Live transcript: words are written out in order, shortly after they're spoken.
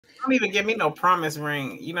Don't even give me no promise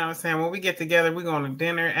ring. You know what I'm saying? When we get together, we're going to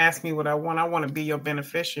dinner. Ask me what I want. I want to be your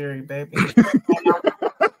beneficiary, baby.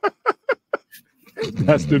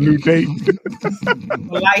 That's the new date.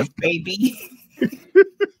 Life, baby.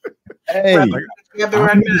 Hey, I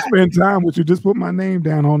need to spend time with you. Just put my name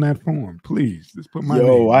down on that form, please. Just put my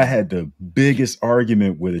name. I had the biggest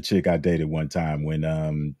argument with a chick I dated one time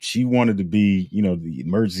when she wanted to be, the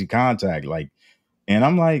emergency contact. Like, and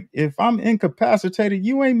I'm like, if I'm incapacitated,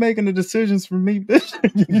 you ain't making the decisions for me, bitch.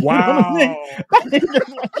 Wow.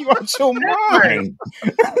 You out your mind.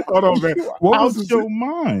 Hold on, man. What was your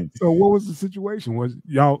mind? So what was the situation? Were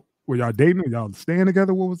y'all dating? Y'all staying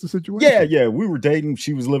together? What was the situation? Yeah, we were dating.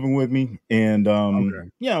 She was living with me, and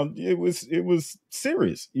it was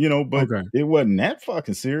serious, but it wasn't that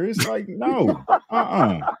fucking serious. Like, no,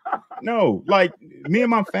 no. Like, me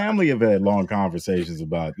and my family have had long conversations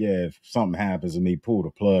about, if something happens to me, pull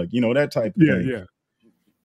the plug, that type of thing. Yeah.